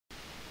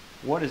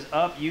What is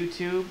up,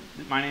 YouTube?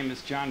 My name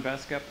is John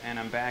Beskup, and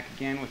I'm back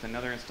again with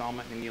another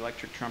installment in the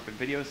electric trumpet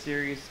video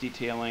series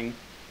detailing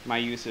my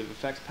use of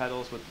effects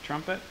pedals with the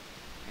trumpet.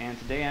 And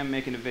today I'm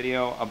making a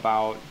video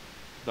about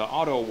the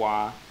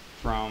autowah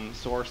from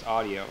Source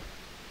Audio.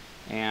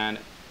 And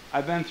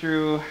I've been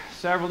through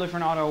several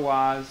different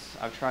autowahs.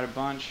 I've tried a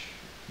bunch.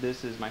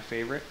 This is my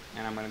favorite,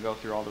 and I'm going to go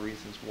through all the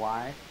reasons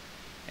why.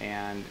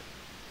 And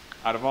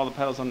out of all the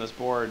pedals on this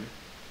board,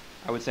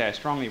 I would say I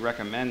strongly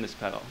recommend this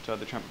pedal to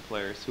other trumpet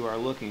players who are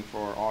looking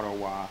for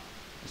autowah,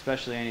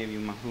 especially any of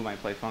you who might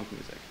play funk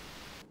music.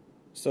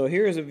 So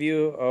here is a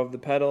view of the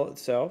pedal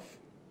itself.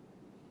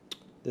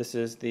 This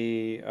is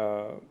the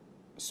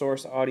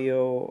Source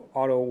Audio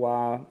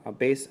autowah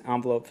bass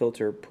envelope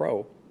filter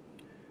Pro.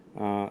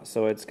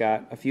 So it's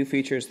got a few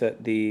features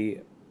that the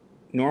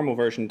normal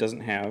version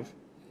doesn't have.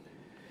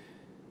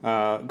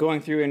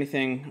 Going through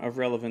anything of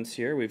relevance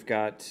here, we've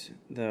got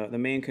the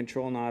main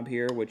control knob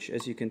here, which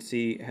as you can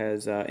see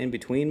has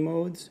in-between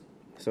modes.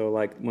 So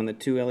like when the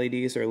two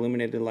LEDs are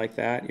illuminated like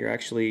that, you're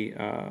actually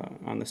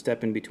on the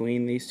step in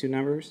between these two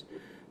numbers.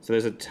 So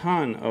there's a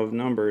ton of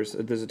numbers,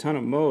 there's a ton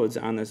of modes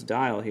on this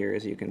dial here,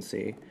 as you can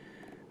see.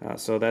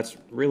 So that's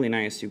really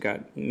nice. You've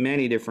got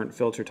many different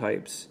filter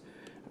types.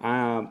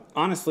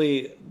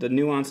 Honestly, the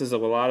nuances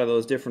of a lot of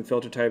those different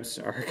filter types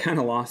are kind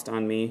of lost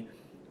on me.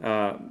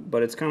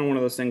 But it's kind of one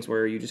of those things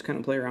where you just kind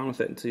of play around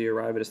with it until you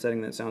arrive at a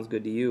setting that sounds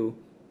good to you,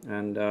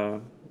 and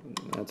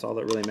that's all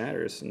that really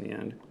matters in the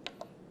end.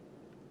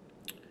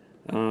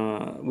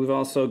 We've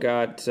also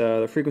got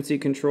the frequency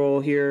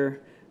control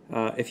here.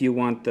 If you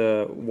want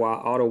the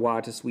auto wah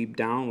to sweep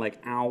down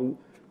like ow,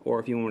 or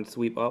if you want it to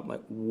sweep up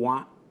like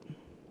wah.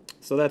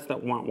 So that's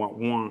that wah wah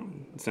wah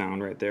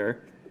sound right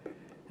there.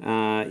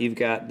 You've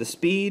got the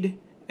speed.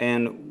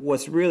 And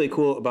what's really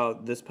cool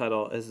about this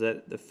pedal is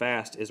that the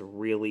fast is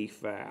really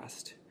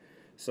fast.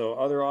 So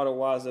other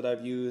autowahs that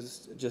I've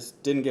used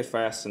just didn't get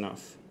fast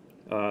enough.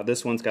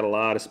 This one's got a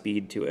lot of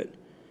speed to it.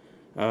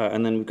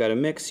 And then we've got a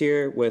mix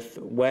here with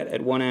wet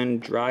at one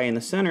end, dry in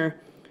the center,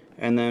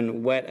 and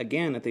then wet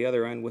again at the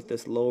other end with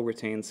this low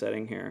retain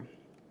setting here.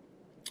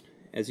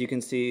 As you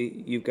can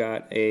see, you've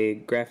got a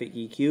graphic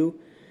EQ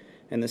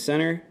in the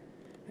center,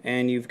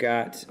 and you've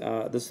got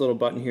this little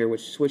button here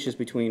which switches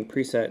between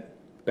preset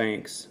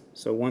banks,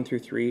 so 1 through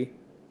 3,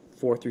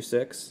 4 through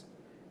 6,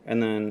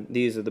 and then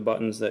these are the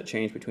buttons that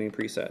change between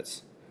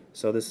presets.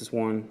 So this is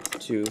 1,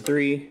 2,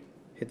 3,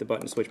 hit the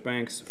button to switch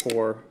banks,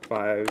 4,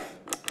 5,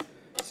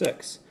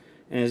 6.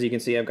 And as you can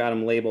see, I've got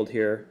them labeled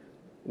here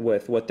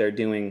with what they're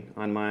doing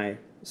on my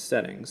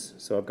settings.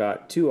 So I've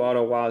got two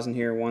autowahs in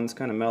here, one's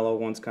kind of mellow,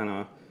 one's kind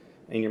of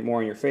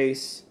more in your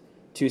face.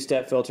 Two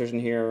step filters in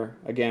here,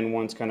 again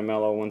one's kind of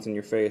mellow, one's in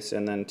your face,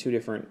 and then two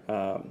different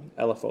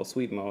LFO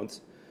sweep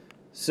modes.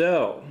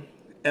 So,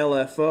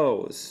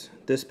 LFOs.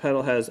 This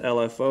pedal has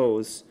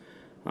LFOs,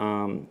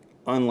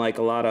 unlike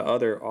a lot of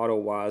other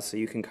autowahs, so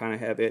you can kind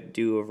of have it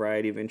do a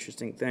variety of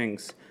interesting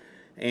things.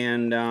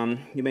 And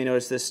you may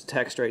notice this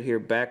text right here,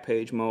 back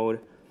page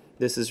mode.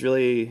 This is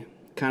really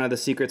kind of the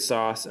secret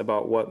sauce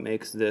about what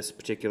makes this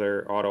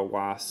particular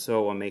autowah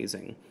so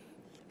amazing.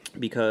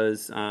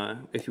 Because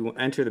if you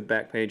enter the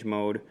back page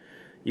mode,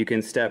 you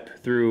can step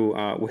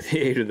through with the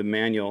aid of the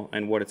manual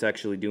and what it's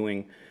actually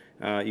doing.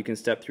 You can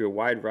step through a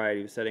wide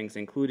variety of settings,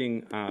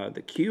 including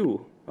the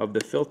Q of the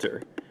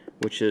filter,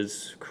 which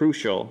is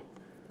crucial.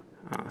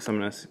 So I'm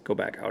going to go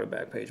back out of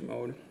back page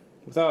mode.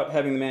 Without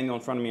having the manual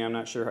in front of me, I'm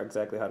not sure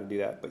exactly how to do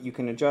that. But you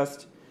can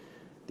adjust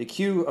the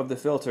Q of the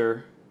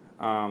filter,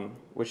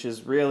 which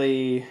is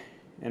really,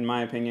 in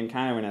my opinion,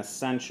 kind of an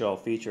essential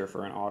feature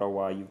for an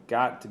autowah. You've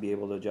got to be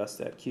able to adjust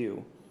that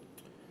Q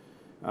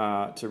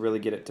to really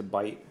get it to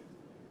bite.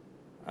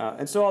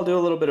 And so I'll do a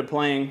little bit of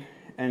playing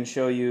and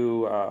show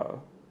you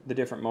the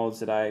different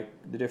modes the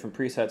different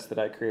presets that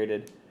I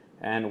created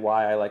and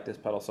why I like this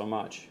pedal so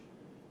much.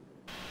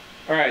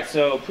 Alright,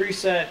 so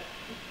preset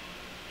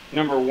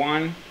number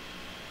 1,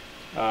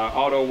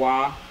 auto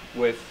wah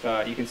with,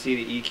 you can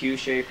see the EQ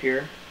shape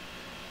here,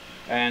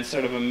 and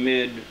sort of a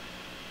mid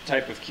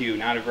type of Q,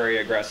 not a very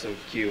aggressive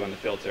Q on the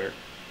filter.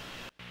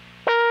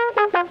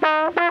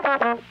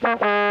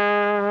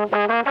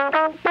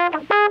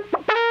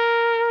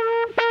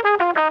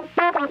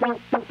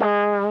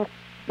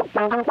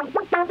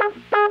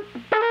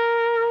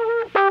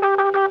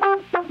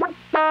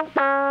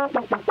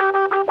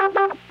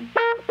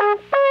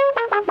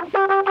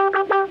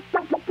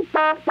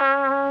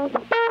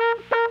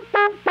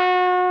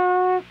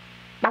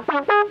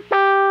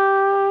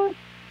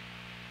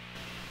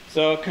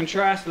 So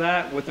contrast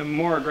that with a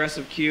more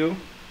aggressive Q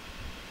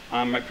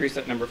on my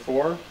preset number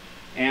 4,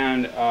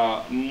 and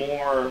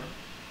more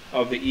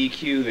of the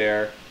EQ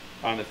there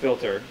on the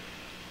filter.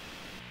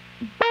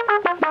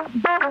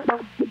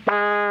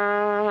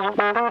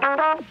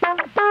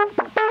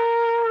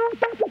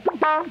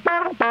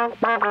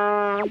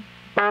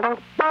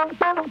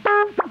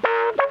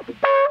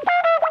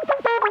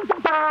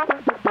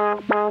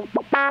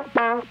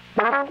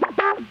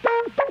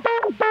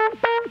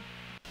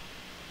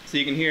 So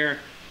you can hear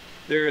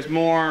there's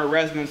more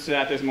resonance to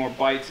that, there's more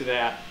bite to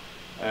that.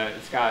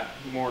 It's got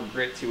more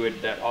grit to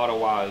it. That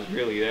autowah is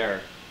really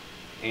there.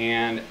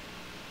 And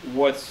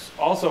what's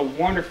also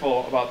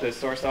wonderful about this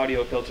source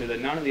audio filter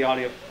that none of the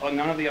other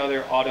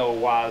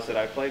autowahs that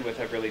I've played with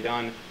have really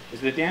done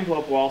is that the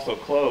envelope will also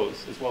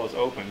close as well as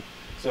open.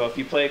 So if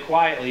you play it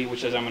quietly,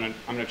 which is I'm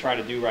gonna try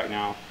to do right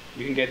now,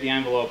 you can get the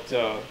envelope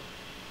to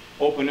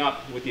open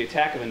up with the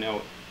attack of the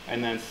note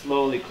and then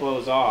slowly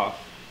close off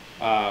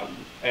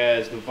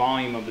as the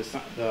volume of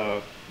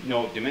the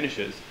note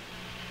diminishes.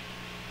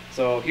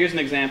 So here's an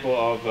example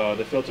of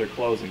the filter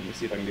closing. Let's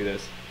see if I can do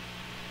this.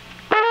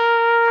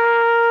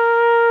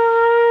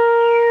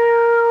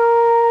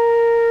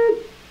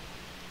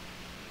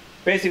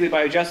 Basically,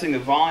 by adjusting the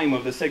volume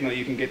of the signal,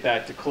 you can get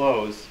that to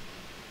close.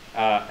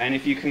 And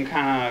if you can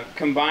kind of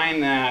combine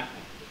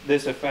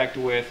this effect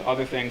with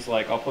other things,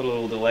 like I'll put a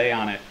little delay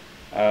on it,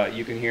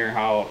 you can hear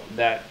how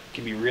that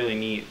can be really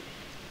neat.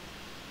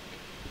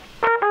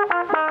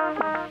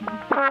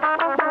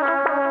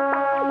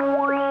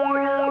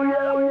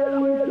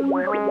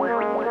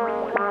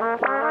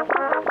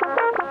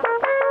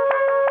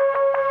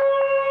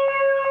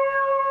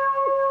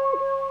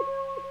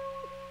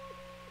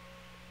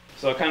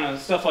 So kind of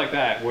stuff like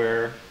that,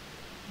 where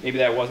maybe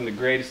that wasn't the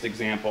greatest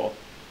example,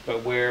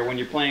 but where when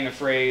you're playing a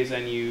phrase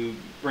and you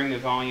bring the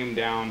volume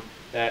down,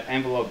 that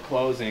envelope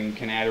closing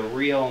can add a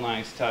real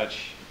nice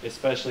touch,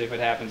 especially if it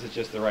happens at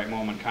just the right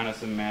moment. Kind of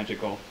some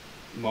magical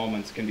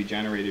moments can be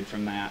generated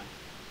from that.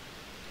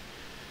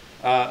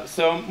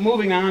 So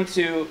moving on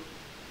to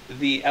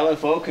the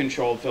LFO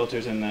controlled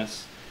filters in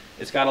this.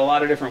 It's got a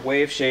lot of different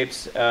wave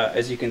shapes,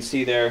 as you can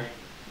see there.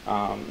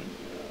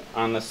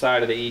 On the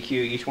side of the EQ,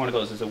 each one of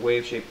those is a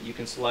wave shape that you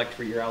can select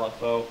for your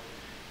LFO.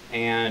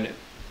 And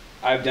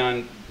I've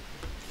done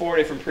 4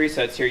 different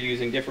presets here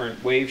using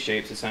different wave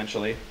shapes,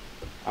 essentially.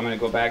 I'm going to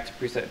go back to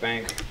preset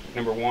bank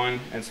number 1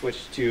 and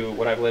switch to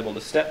what I've labeled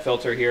a step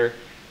filter here.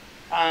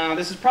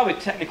 This is probably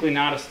technically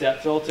not a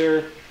step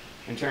filter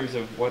in terms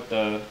of what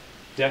the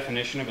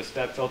definition of a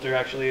step filter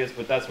actually is,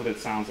 but that's what it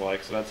sounds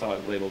like, so that's how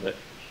I've labeled it.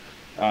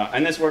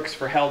 And this works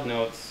for held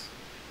notes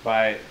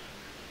by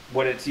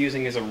what it's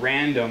using is a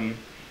random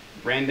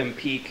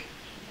peak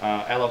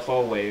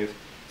LFO wave,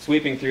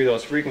 sweeping through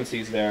those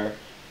frequencies there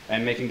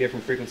and making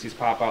different frequencies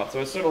pop out. So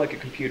it's sort of like a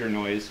computer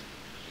noise.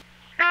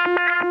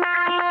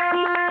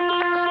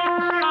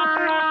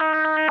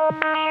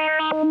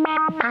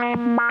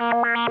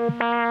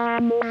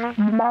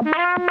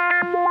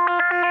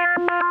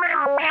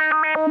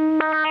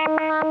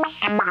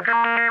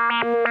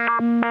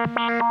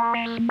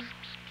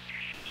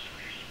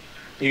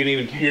 You can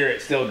even hear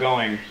it still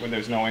going when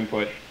there's no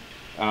input.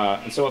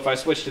 And so if I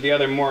switch to the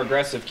other more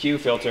aggressive Q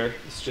filter,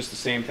 it's just the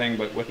same thing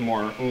but with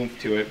more oomph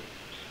to it.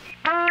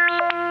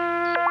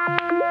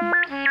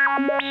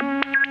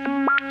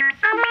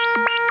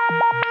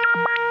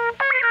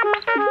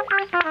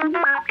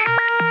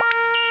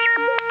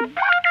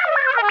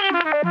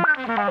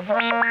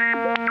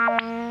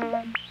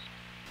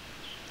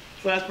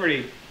 So that's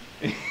pretty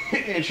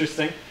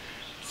interesting.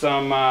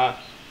 Some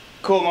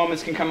cool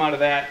moments can come out of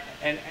that.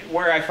 And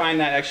where I find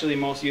that actually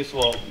most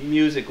useful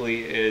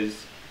musically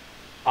is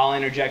I'll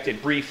interject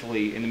it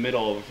briefly in the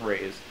middle of a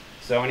phrase.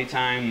 So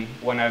anytime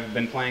when I've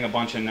been playing a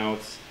bunch of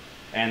notes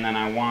and then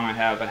I want to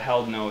have a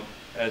held note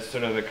as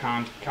sort of the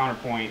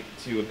counterpoint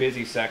to a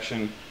busy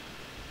section,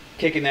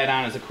 kicking that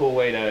on is a cool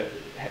way to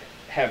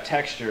have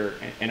texture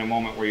in a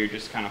moment where you're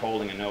just kind of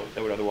holding a note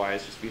that would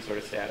otherwise just be sort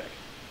of static.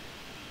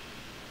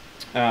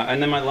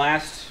 And then my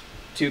last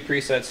 2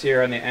 presets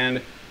here on the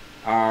end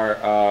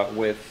are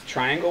with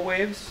triangle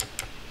waves.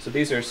 So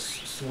these are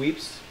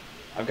sweeps.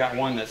 I've got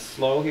one that's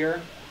slow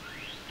here.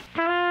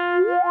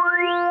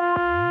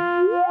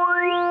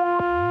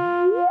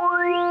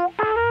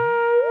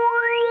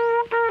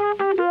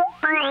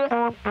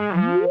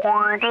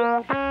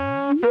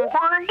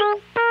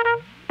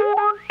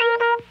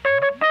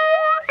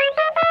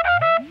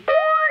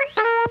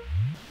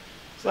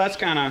 So that's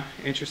kind of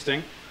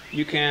interesting.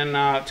 You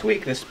can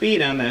tweak the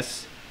speed on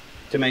this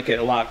to make it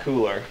a lot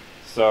cooler.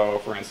 So,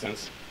 for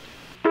instance,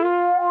 so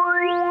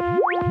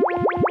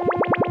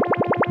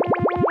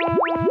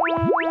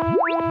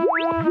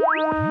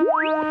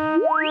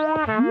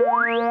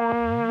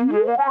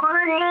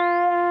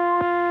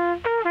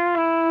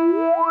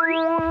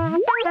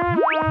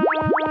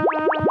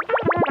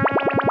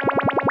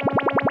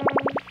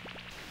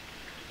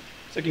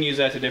I can use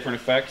that to different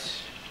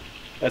effects.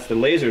 That's the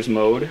lasers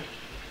mode.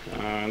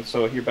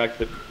 So here back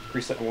to the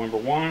preset number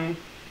 1.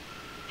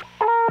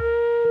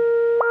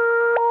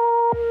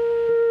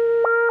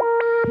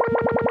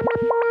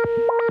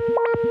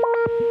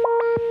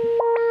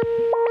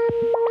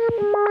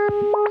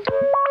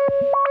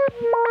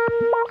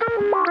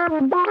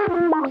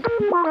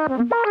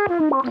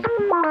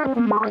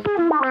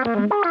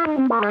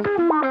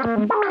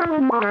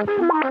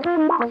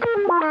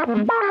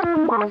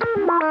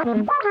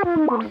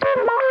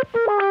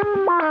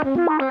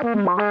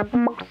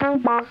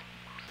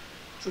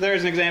 So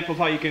there's an example of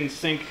how you can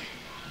sync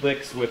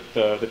licks with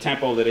the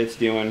tempo that it's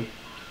doing.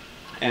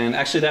 And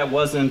actually that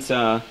wasn't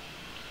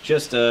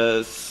just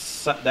a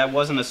that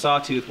wasn't a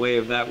sawtooth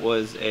wave, that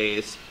was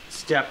a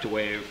stepped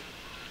wave.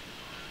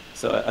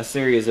 So a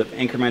series of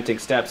incrementing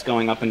steps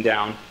going up and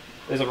down.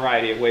 There's a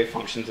variety of wave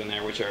functions in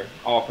there, which are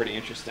all pretty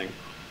interesting.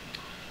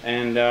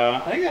 And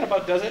I think that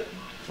about does it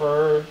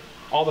for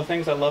all the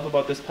things I love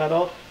about this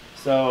pedal.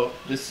 So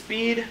the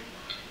speed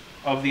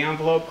of the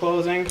envelope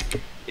closing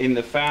in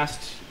the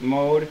fast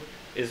mode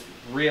is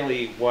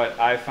really what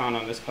I found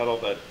on this pedal,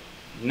 but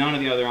none of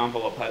the other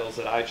envelope pedals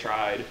that I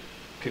tried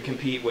could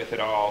compete with at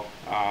all.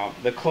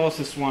 The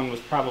closest one was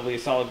probably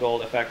Solid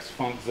Gold FX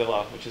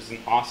Funkzilla, which is an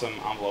awesome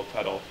envelope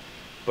pedal,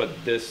 but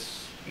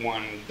this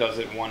one does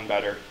it one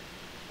better,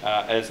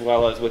 as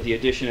well as with the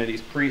addition of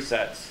these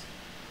presets.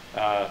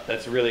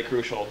 That's really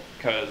crucial,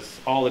 because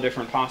all the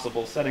different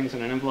possible settings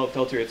in an envelope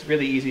filter, it's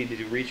really easy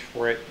to reach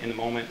for it in the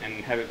moment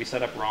and have it be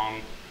set up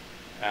wrong.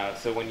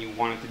 So when you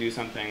want it to do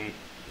something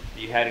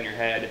you had in your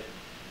head,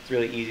 it's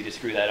really easy to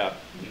screw that up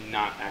and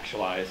not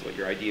actualize what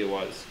your idea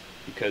was,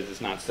 because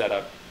it's not set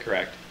up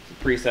correct. So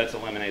presets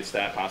eliminates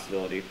that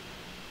possibility.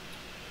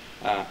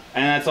 And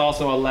that's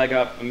also a leg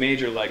up, a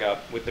major leg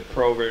up with the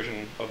Pro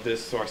version of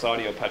this Source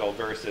Audio pedal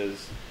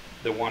versus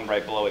the one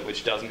right below it,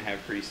 which doesn't have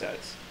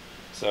presets.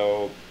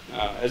 So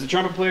as a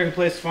trumpet player who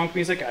plays funk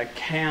music, I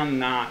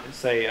cannot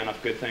say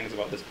enough good things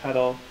about this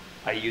pedal.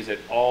 I use it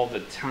all the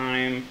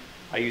time.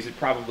 I use it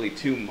probably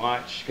too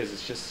much because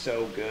it's just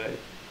so good.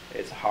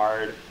 It's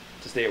hard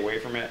to stay away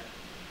from it.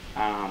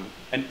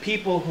 And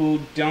people who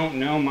don't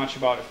know much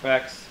about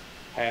effects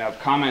have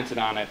commented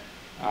on it.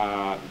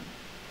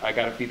 I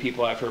got a few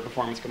people after a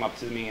performance come up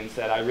to me and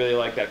said, I really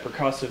like that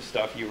percussive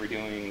stuff you were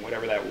doing,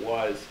 whatever that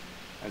was.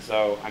 And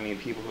so, I mean,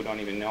 people who don't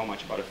even know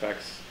much about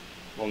effects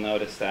will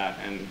notice that,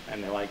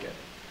 and they like it.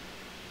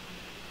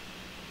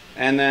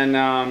 And then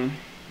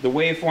the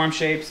waveform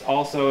shapes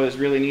also is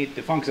really neat.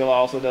 The Funkzilla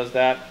also does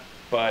that,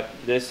 but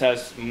this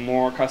has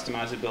more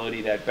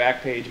customizability. That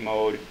backpage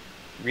mode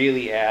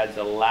really adds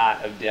a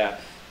lot of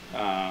depth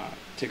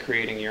to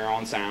creating your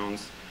own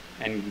sounds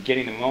and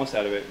getting the most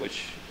out of it,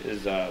 which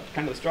is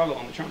kind of the struggle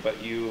on the trumpet.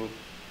 You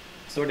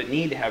sort of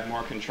need to have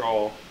more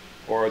control,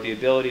 or the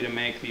ability to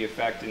make the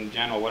effect in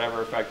general,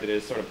 whatever effect it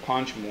is, sort of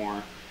punch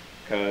more,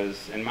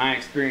 because in my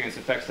experience,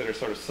 effects that are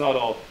sort of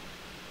subtle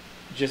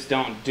just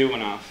don't do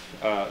enough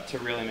to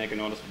really make a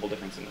noticeable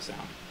difference in the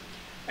sound.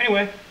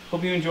 Anyway,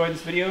 hope you enjoyed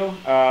this video.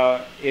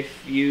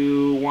 If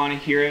you want to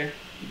hear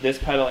this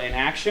pedal in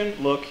action,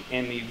 look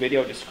in the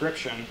video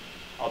description.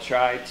 I'll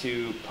try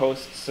to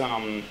post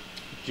some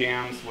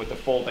jams with the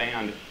full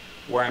band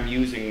where I'm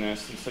using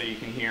this, and so you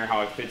can hear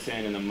how it fits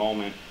in the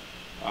moment,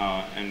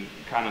 and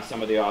kind of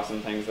some of the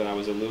awesome things that I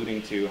was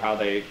alluding to, how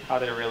they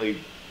really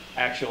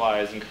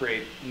actualize and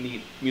create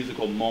neat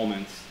musical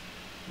moments,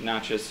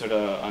 not just sort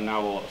of a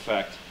novel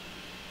effect,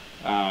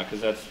 because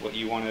that's what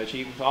you want to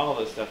achieve with all of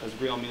this stuff, is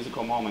real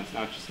musical moments,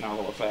 not just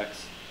novel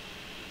effects.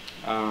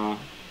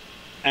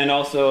 And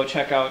also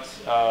check out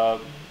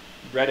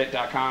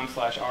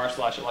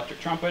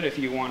reddit.com/r/electric-trumpet if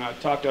you want to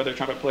talk to other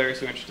trumpet players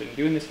who are interested in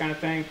doing this kind of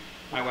thing.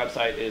 My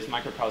website is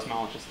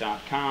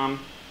microcosmologist.com,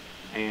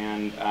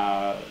 and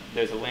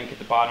there's a link at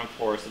the bottom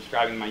for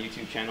subscribing to my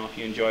YouTube channel if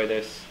you enjoy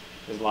this.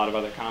 There's a lot of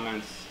other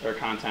comments or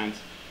content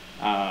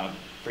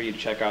for you to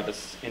check out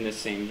this in this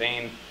same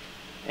vein.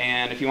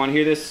 And if you want to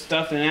hear this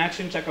stuff in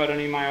action, check out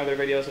any of my other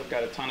videos. I've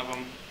got a ton of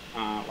them,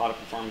 a lot of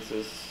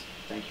performances.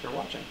 Thank you for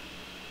watching.